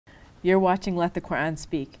You're watching Let the Quran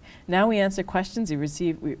Speak. Now we answer questions we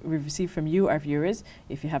receive from you, our viewers.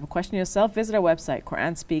 If you have a question yourself, visit our website,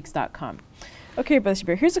 QuranSpeaks.com. Okay, Brother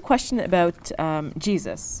Shabir, here's a question about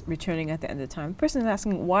Jesus returning at the end of time. The person is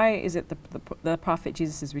asking, why is it the Prophet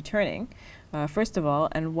Jesus is returning, first of all,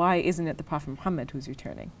 and why isn't it the Prophet Muhammad who's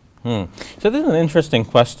returning? So this is an interesting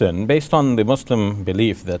question. Based on the Muslim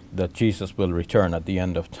belief that Jesus will return at the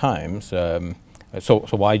end of times, so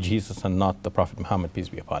why Jesus and not the Prophet Muhammad, peace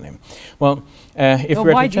be upon him? Well, if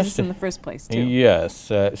we're why Jesus in the first place, too? Yes.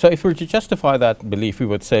 So if we're to justify that belief, we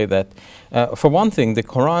would say that, for one thing, the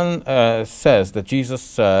Quran says that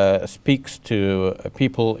Jesus speaks to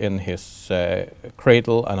people in his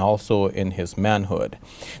cradle and also in his manhood.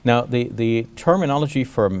 Now, the terminology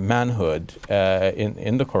for manhood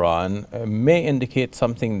in the Quran may indicate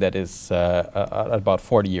something that is about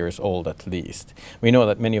 40 years old at least. We know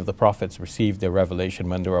that many of the prophets received their revelation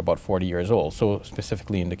when they were about 40 years old, so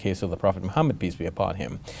specifically in the case of the Prophet Muhammad, peace be upon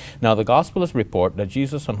him. Now, the Gospels report that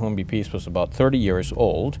Jesus, on whom be peace, was about 30 years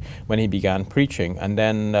old when he began preaching, and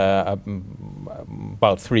then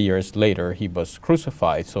about 3 years later he was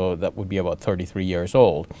crucified, so that would be about 33 years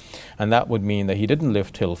old. And that would mean that he didn't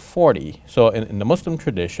live till 40. So in the Muslim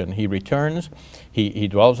tradition, he returns, he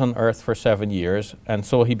dwells on earth for 7 years, and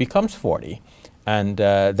so he becomes 40. And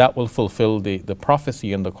that will fulfill the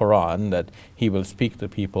prophecy in the Quran that he will speak to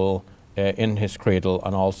people in his cradle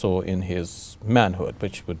and also in his manhood,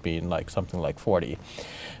 which would be like something like 40.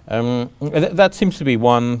 That seems to be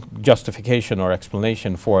one justification or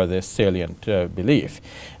explanation for this salient belief.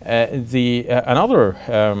 Another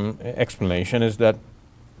explanation is that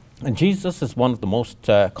Jesus is one of the most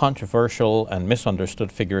controversial and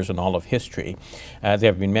misunderstood figures in all of history. There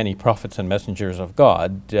have been many prophets and messengers of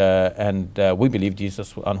God, and we believe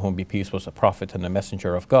Jesus, on whom be peace, was a prophet and a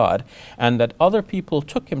messenger of God, and that other people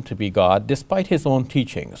took him to be God despite his own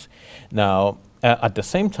teachings. Now, at the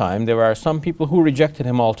same time, there are some people who rejected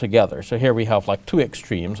him altogether. So here we have like two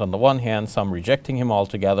extremes. On the one hand, some rejecting him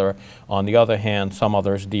altogether. On the other hand, some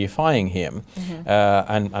others deifying him.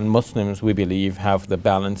 And Muslims, we believe, have the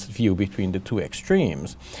balanced view between the two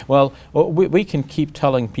extremes. Well, we can keep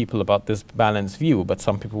telling people about this balanced view, but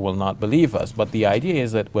some people will not believe us. But the idea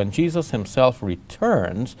is that when Jesus himself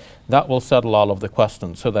returns, that will settle all of the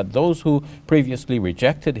questions, so that those who previously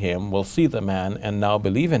rejected him will see the man and now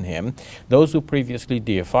believe in him. Those who previously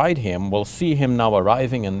deified him will see him now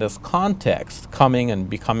arriving in this context, coming and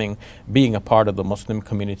being a part of the Muslim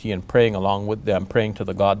community and praying along with them, praying to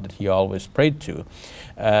the God that he always prayed to.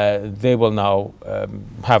 They will now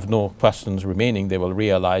have no questions remaining. They will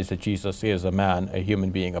realize that Jesus is a man, a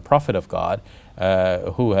human being, a prophet of God,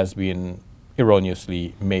 who has been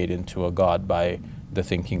erroneously made into a God by the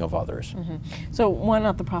thinking of others. So why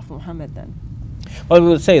not the Prophet Muhammad then? Well, we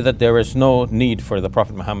would say that there is no need for the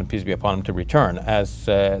Prophet Muhammad, peace be upon him, to return, as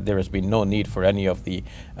there has been no need for any of the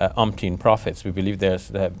umpteen prophets. We believe there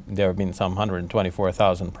have been some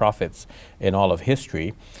 124,000 prophets in all of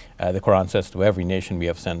history. The Quran says, to every nation we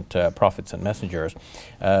have sent prophets and messengers,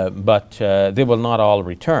 but they will not all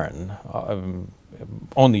return.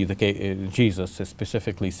 Only Jesus is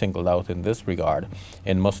specifically singled out in this regard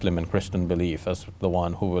in Muslim and Christian belief as the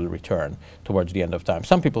one who will return towards the end of time.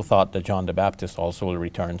 Some people thought that John the Baptist also will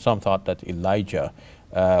return. Some thought that Elijah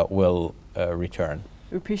will return.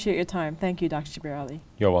 We appreciate your time. Thank you, Dr. Shabir Ali.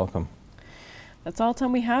 You're welcome. That's all the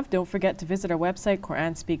time we have. Don't forget to visit our website,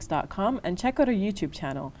 QuranSpeaks.com, and check out our YouTube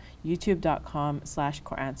channel,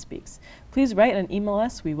 youtube.com/QuranSpeaks. Please write and email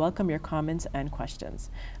us. We welcome your comments and questions.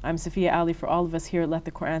 I'm Safiya Ali. For all of us here at Let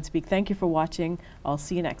the Quran Speak, thank you for watching. I'll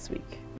see you next week.